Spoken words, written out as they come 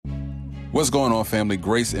What's going on, family?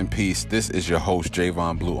 Grace and peace. This is your host,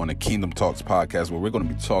 Javon Blue, on the Kingdom Talks podcast, where we're going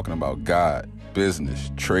to be talking about God,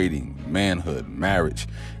 business, trading, manhood, marriage,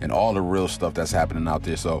 and all the real stuff that's happening out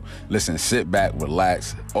there. So listen, sit back,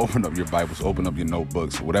 relax, open up your Bibles, open up your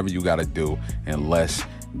notebooks, whatever you got to do, and let's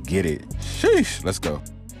get it. Sheesh, let's go.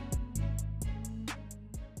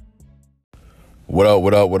 What up,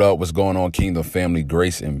 what up, what up? What's going on, Kingdom family?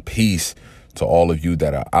 Grace and peace to all of you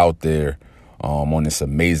that are out there on this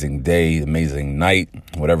amazing day, amazing night,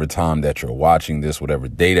 whatever time that you're watching this, whatever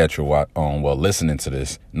day that you're listening to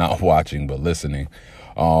this, not watching, but listening.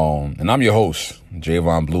 And I'm your host,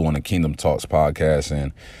 Javon Blue, on the Kingdom Talks podcast.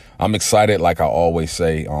 And I'm excited, like I always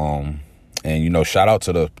say. And, shout out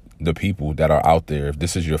to the people that are out there. If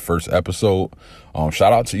this is your first episode,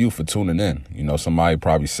 shout out to you for tuning in. Somebody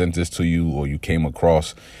probably sent this to you, or you came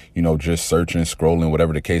across, just searching, scrolling,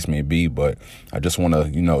 whatever the case may be. But I just want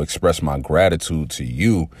to, express my gratitude to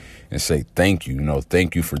you and say thank you.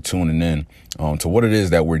 Thank you for tuning in to what it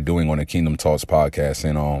is that we're doing on the Kingdom Talks podcast.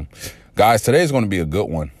 And guys, today's going to be a good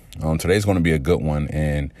one. Today's going to be a good one.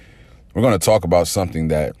 And we're going to talk about something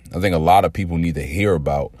that I think a lot of people need to hear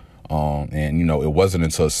about. It wasn't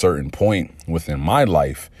until a certain point within my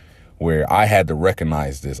life where I had to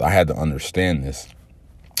recognize this. I had to understand this.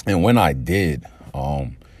 And when I did,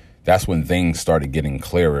 that's when things started getting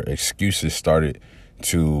clearer. Excuses started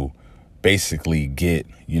to basically get,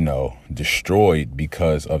 destroyed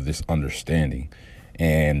because of this understanding.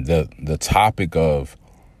 And the topic of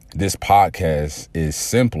this podcast is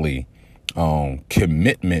simply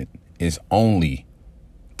commitment is only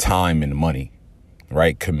time and money.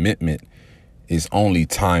 Right? Commitment is only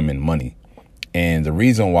time and money. And the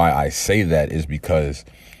reason why I say that is because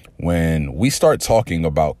when we start talking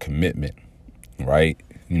about commitment, right?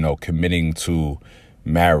 Committing to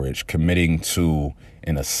marriage, committing to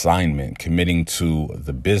an assignment, committing to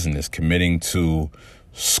the business, committing to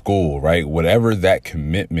school, right? Whatever that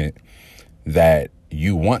commitment that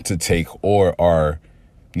you want to take or are,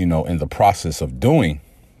 in the process of doing,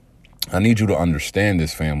 I need you to understand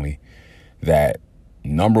this, family, that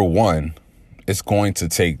number one, it's going to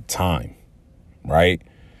take time, right?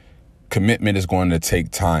 Commitment is going to take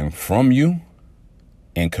time from you,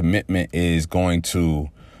 and commitment is going to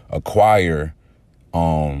acquire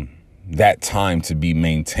that time to be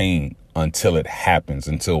maintained until it happens,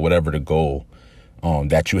 until whatever the goal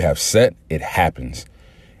that you have set, it happens.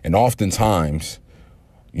 And oftentimes,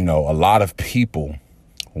 a lot of people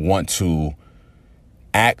want to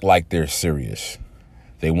act like they're serious.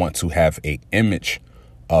 They want to have an image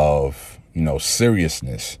of,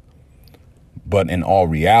 seriousness. But in all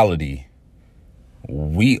reality,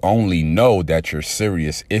 we only know that you're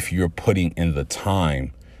serious if you're putting in the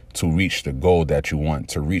time to reach the goal that you want,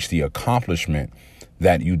 to reach the accomplishment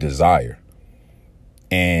that you desire.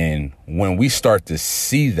 And when we start to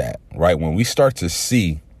see that, right, when we start to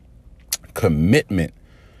see commitment,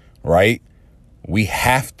 right, we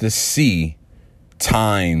have to see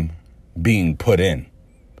time being put in.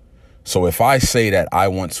 So if I say that I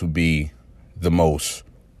want to be the most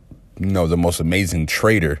amazing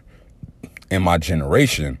trader in my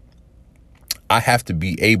generation, I have to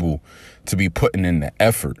be able to be putting in the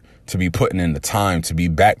effort, to be putting in the time, to be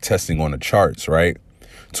back testing on the charts, right?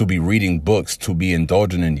 To be reading books, to be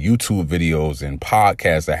indulging in YouTube videos and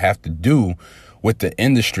podcasts that have to do with the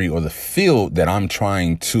industry or the field that I'm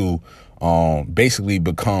trying to basically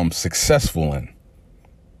become successful in.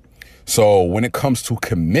 So when it comes to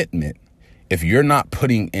commitment, if you're not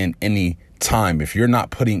putting in any time, if you're not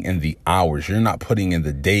putting in the hours, you're not putting in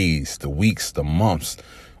the days, the weeks, the months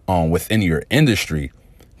within your industry,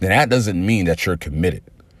 then that doesn't mean that you're committed.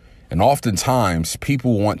 And oftentimes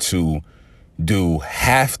people want to do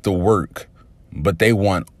half the work, but they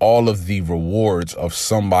want all of the rewards of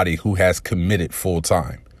somebody who has committed full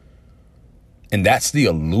time. And that's the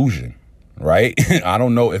illusion. Right? I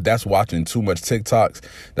don't know if that's watching too much TikToks,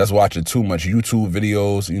 that's watching too much YouTube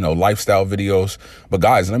videos, lifestyle videos. But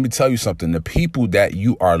guys, let me tell you something. The people that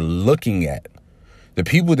you are looking at, the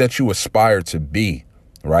people that you aspire to be,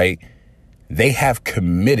 right? They have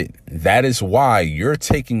committed. That is why you're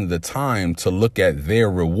taking the time to look at their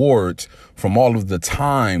rewards from all of the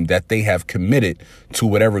time that they have committed to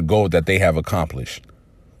whatever goal that they have accomplished.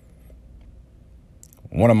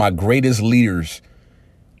 One of my greatest leaders,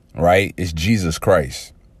 right, is Jesus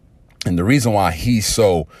Christ. And the reason why he's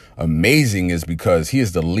so amazing is because he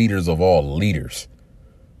is the leaders of all leaders.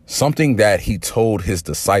 Something that he told his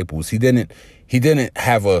disciples. He didn't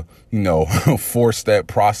have a, 4-step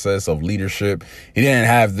process of leadership. He didn't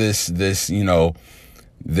have this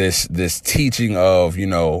teaching of,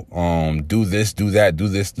 do this, do that, do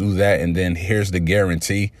this, do that. And then here's the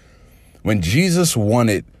guarantee. When Jesus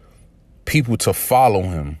wanted people to follow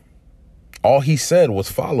him, all he said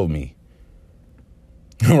was, follow me.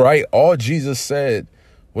 Right? All Jesus said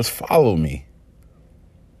was, follow me.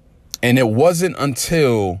 And it wasn't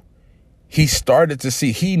until he started to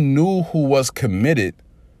see, he knew who was committed,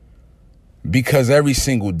 because every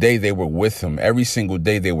single day they were with him. Every single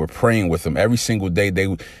day they were praying with him. Every single day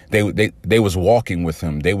they was walking with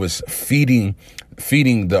him. They was feeding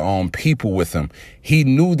the people with him. He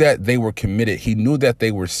knew that they were committed. He knew that they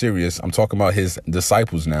were serious. I'm talking about his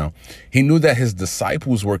disciples now. He knew that his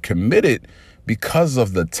disciples were committed because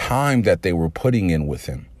of the time that they were putting in with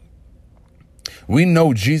him. We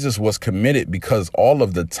know Jesus was committed because all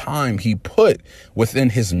of the time he put within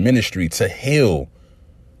his ministry to heal,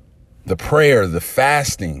 the prayer, the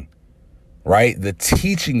fasting, right? The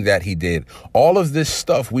teaching that he did, all of this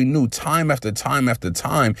stuff, we knew time after time after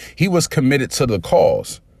time, he was committed to the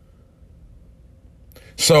cause.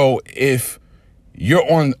 So if you're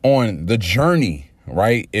on the journey,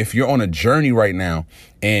 right? If you're on a journey right now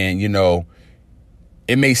and,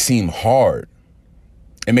 it may seem hard.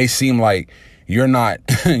 It may seem like you're not,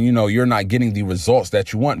 you're not getting the results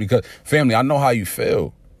that you want, because family, I know how you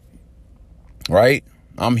feel, right?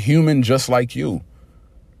 I'm human just like you.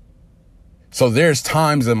 So there's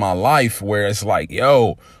times in my life where it's like,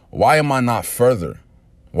 yo, why am I not further?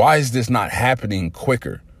 Why is this not happening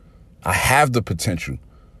quicker? I have the potential.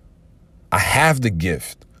 I have the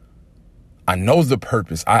gift. I know the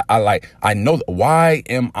purpose. I know. Why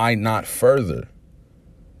am I not further?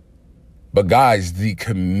 But guys, the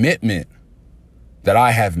commitment that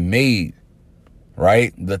I have made,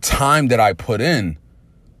 right? The time that I put in,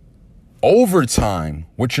 over time,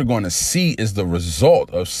 what you're going to see is the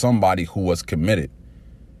result of somebody who was committed.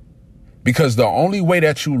 Because the only way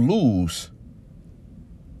that you lose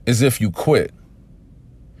is if you quit.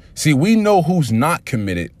 See, we know who's not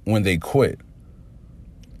committed when they quit.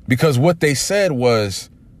 Because what they said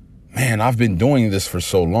was, man, I've been doing this for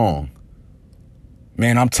so long.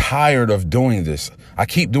 Man, I'm tired of doing this. I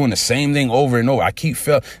keep doing the same thing over and over.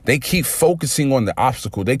 They keep focusing on the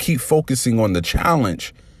obstacle. They keep focusing on the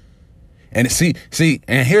challenge. And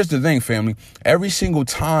and here's the thing, family. Every single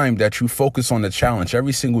time that you focus on the challenge,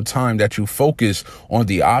 every single time that you focus on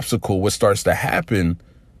the obstacle, what starts to happen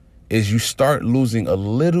is you start losing a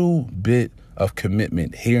little bit of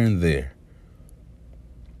commitment here and there.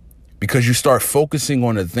 Because you start focusing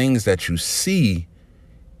on the things that you see,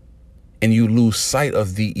 and you lose sight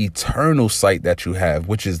of the eternal sight that you have,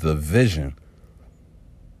 which is the vision.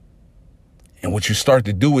 And what you start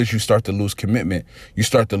to do is you start to lose commitment. You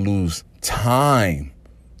start to lose time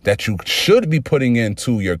that you should be putting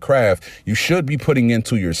into your craft. You should be putting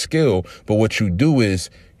into your skill. But what you do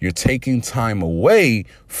is you're taking time away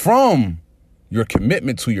from your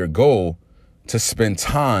commitment to your goal to spend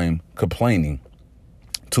time complaining,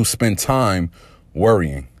 to spend time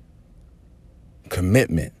worrying.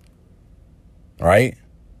 Commitment, right?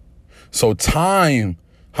 So time,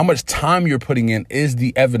 how much time you're putting in is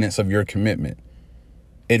the evidence of your commitment.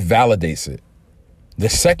 It validates it. The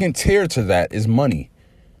second tier to that is money,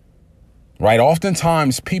 right?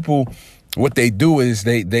 Oftentimes people, what they do is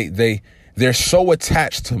they're so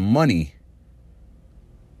attached to money,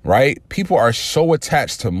 right? People are so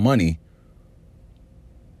attached to money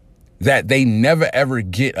that they never ever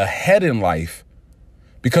get ahead in life,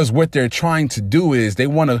 because what they're trying to do is they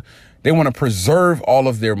want to preserve all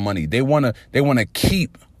of their money. They want to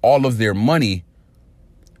keep all of their money,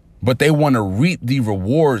 but they want to reap the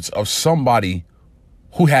rewards of somebody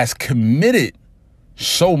who has committed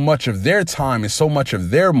so much of their time and so much of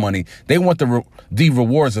their money. They want the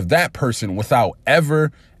rewards of that person without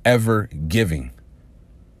ever giving.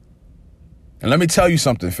 And let me tell you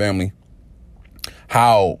something, family,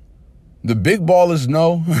 how the big ballers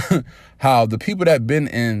know, how the people that have been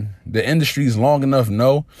in the industries long enough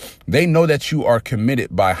know, they know that you are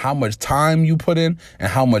committed by how much time you put in and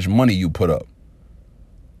how much money you put up.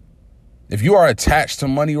 If you are attached to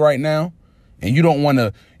money right now and you don't want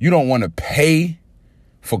to pay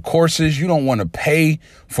for courses, you don't want to pay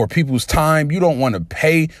for people's time, you don't want to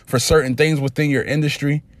pay for certain things within your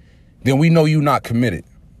industry, then we know you're not committed.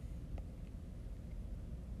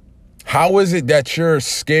 How is it that you're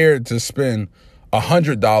scared to spend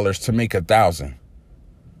 $100 to make 1,000?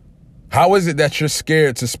 How is it that you're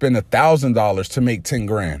scared to spend $1,000 to make 10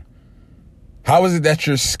 grand? How is it that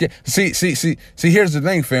you're scared? See, here's the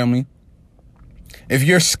thing, family. If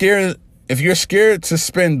you're scared to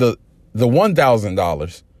spend the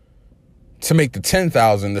 $1,000 to make the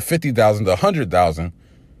 10,000, the 50,000, the 100,000,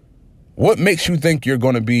 what makes you think you're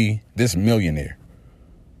going to be this millionaire?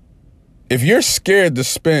 If you're scared to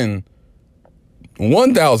spend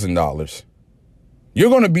 $1,000, you're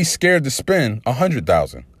going to be scared to spend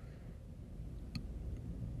 $100,000.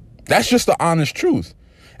 That's just the honest truth.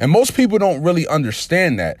 And most people don't really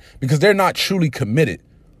understand that because they're not truly committed.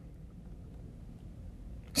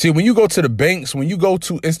 See, when you go to the banks, when you go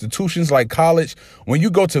to institutions like college, when you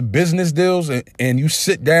go to business deals and you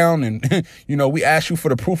sit down and, we ask you for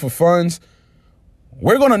the proof of funds,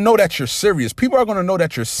 we're going to know that you're serious. People are going to know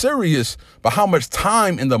that you're serious by how much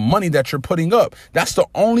time and the money that you're putting up. That's the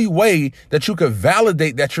only way that you could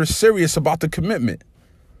validate that you're serious about the commitment.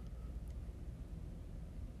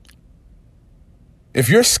 If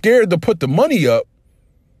you're scared to put the money up,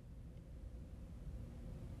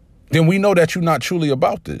 then we know that you're not truly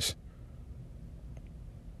about this.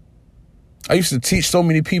 I used to teach so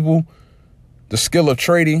many people the skill of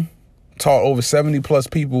trading, taught over 70 plus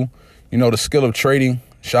people, the skill of trading.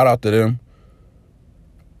 Shout out to them.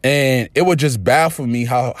 And it would just baffle me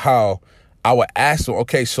how I would ask them,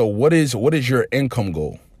 okay, so what is your income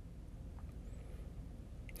goal?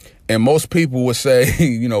 And most people would say,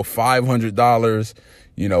 $500,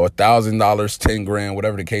 $1,000, 10 grand,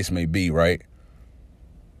 whatever the case may be, right?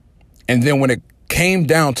 And then when it came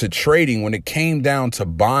down to trading, when it came down to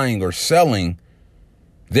buying or selling,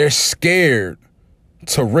 they're scared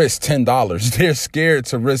to risk $10. They're scared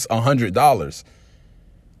to risk $100.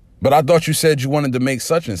 But I thought you said you wanted to make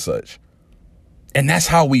such and such. And that's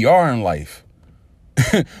how we are in life.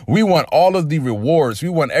 We want all of the rewards. We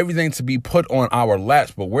want everything to be put on our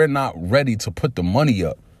laps, but we're not ready to put the money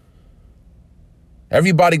up.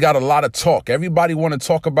 Everybody got a lot of talk. Everybody want to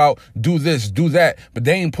talk about do this, do that, but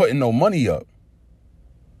they ain't putting no money up.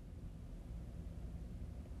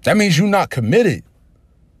 That means you're not committed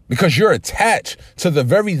because you're attached to the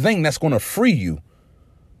very thing that's going to free you.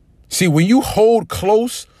 See, when you hold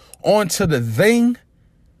close onto the thing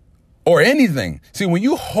or anything, when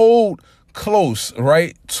you hold close,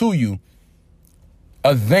 right, to you,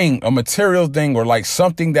 a thing, a material thing, or like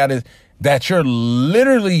something that you're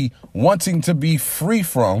literally wanting to be free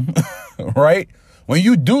from, right? When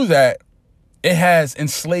you do that, it has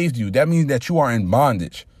enslaved you. That means that you are in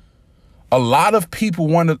bondage. A lot of people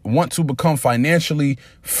want to become financially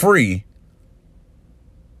free,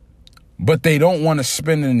 but they don't want to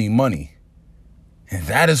spend any money. And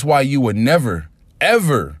that is why you would never,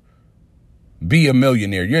 ever be a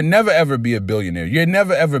millionaire. You'll never, ever be a billionaire. You'll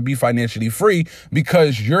never, ever be financially free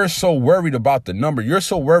because you're so worried about the number. You're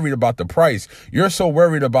so worried about the price. You're so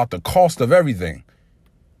worried about the cost of everything.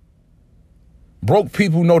 Broke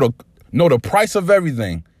people know the price of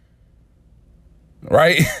everything,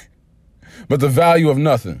 right? But the value of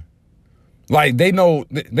nothing. Like they know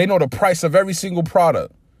the price of every single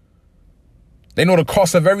product. They know the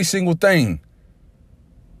cost of every single thing.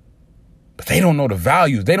 But they don't know the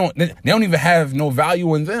value. They don't even have no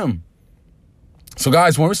value in them. So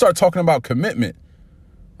guys, when we start talking about commitment,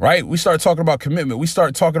 right? We start talking about commitment. We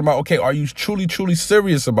start talking about, okay, are you truly, truly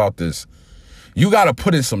serious about this? You got to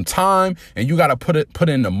put in some time and you got to put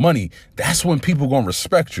in the money. That's when people going to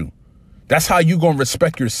respect you. That's how you going to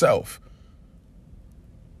respect yourself.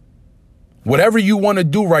 Whatever you want to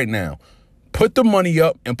do right now, put the money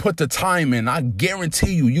up and put the time in. I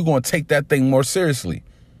guarantee you're going to take that thing more seriously.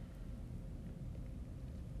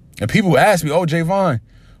 And people ask me, oh, Javon,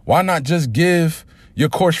 why not just give your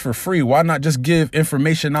course for free? Why not just give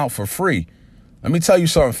information out for free? Let me tell you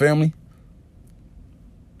something, family.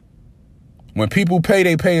 When people pay,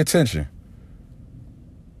 they pay attention.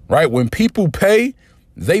 Right? When people pay,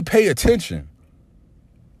 they pay attention.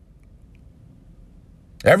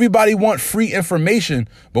 Everybody want free information,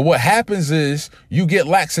 but what happens is you get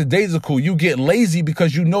lackadaisical, you get lazy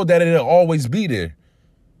because you know that it'll always be there.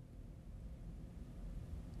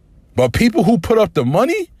 But people who put up the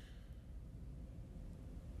money,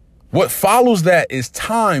 what follows that is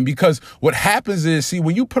time, because what happens is, see,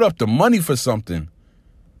 when you put up the money for something,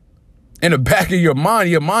 in the back of your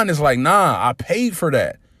mind is like, nah, I paid for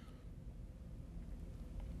that.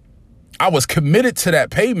 I was committed to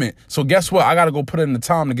that payment. So guess what? I got to go put in the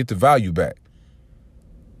time to get the value back.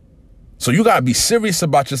 So you got to be serious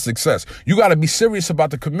about your success. You got to be serious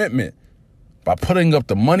about the commitment by putting up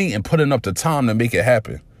the money and putting up the time to make it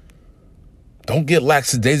happen. Don't get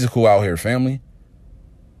lackadaisical out here, family.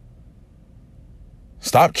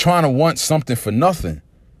 Stop trying to want something for nothing.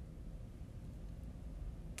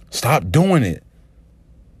 Stop doing it.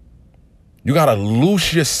 You got to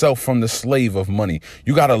loose yourself from the slave of money.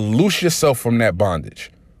 You got to loose yourself from that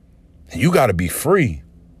bondage. And you got to be free.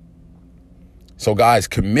 So guys,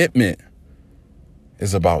 commitment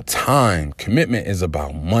is about time. Commitment is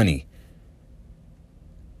about money.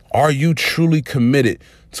 Are you truly committed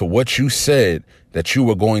to what you said that you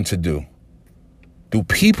were going to do? Do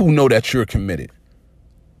people know that you're committed?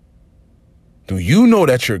 Do you know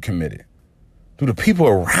that you're committed? Do the people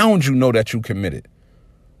around you know that you're committed?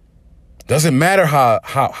 Doesn't matter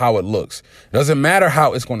how it looks. Doesn't matter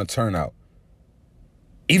how it's going to turn out.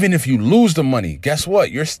 Even if you lose the money, guess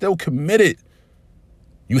what? You're still committed.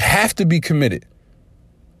 You have to be committed.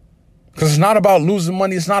 Because it's not about losing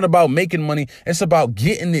money. It's not about making money. It's about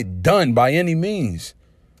getting it done by any means.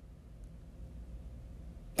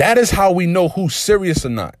 That is how we know who's serious or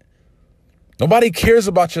not. Nobody cares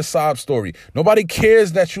about your sob story. Nobody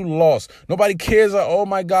cares that you lost. Nobody cares that, oh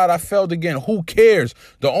my God, I failed again. Who cares?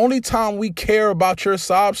 The only time we care about your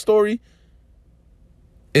sob story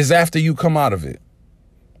is after you come out of it.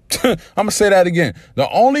 I'm going to say that again. The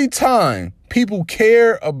only time people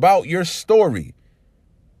care about your story,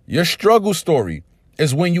 your struggle story,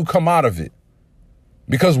 is when you come out of it.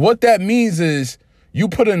 Because what that means is you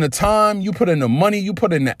put in the time, you put in the money, you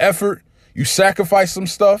put in the effort, you sacrifice some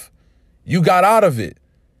stuff. You got out of it.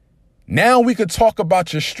 Now we could talk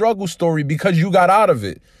about your struggle story because you got out of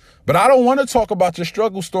it. But I don't want to talk about your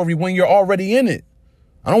struggle story when you're already in it.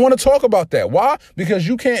 I don't want to talk about that. Why? Because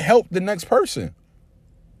you can't help the next person.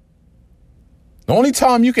 The only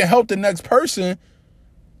time you can help the next person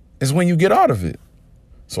is when you get out of it.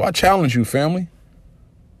 So I challenge you, family.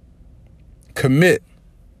 Commit.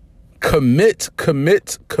 Commit,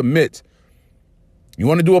 commit, commit. You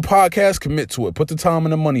want to do a podcast? Commit to it. Put the time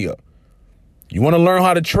and the money up. You want to learn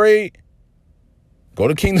how to trade? Go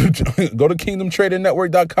to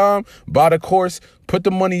kingdomtradingnetwork.com, buy the course, put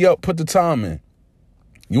the money up, put the time in.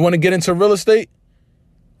 You want to get into real estate?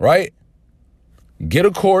 Right? Get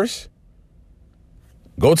a course.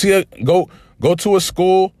 Go to a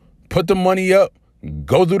school, put the money up,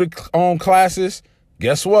 go through the classes.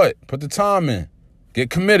 Guess what? Put the time in. Get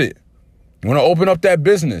committed. You want to open up that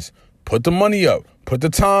business? Put the money up, put the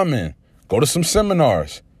time in. Go to some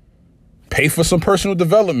seminars. Pay for some personal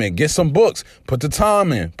development. Get some books. Put the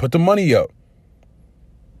time in. Put the money up.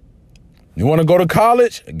 You want to go to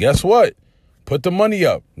college? Guess what? Put the money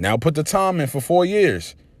up. Now put the time in for 4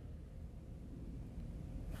 years.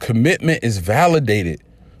 Commitment is validated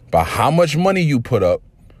by how much money you put up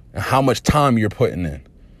and how much time you're putting in.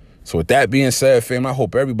 So with that being said, fam, I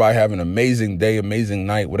hope everybody have an amazing day, amazing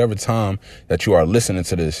night, whatever time that you are listening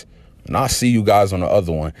to this. And I'll see you guys on the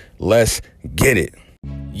other one. Let's get it.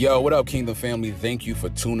 Yo, what up, Kingdom family? Thank you for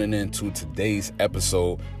tuning in to today's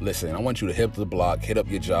episode. Listen, I want you to hit the block, hit up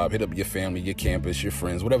your job, hit up your family, your campus, your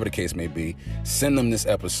friends, whatever the case may be. Send them this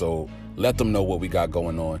episode. Let them know what we got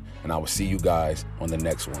going on. And I will see you guys on the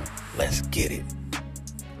next one. Let's get it.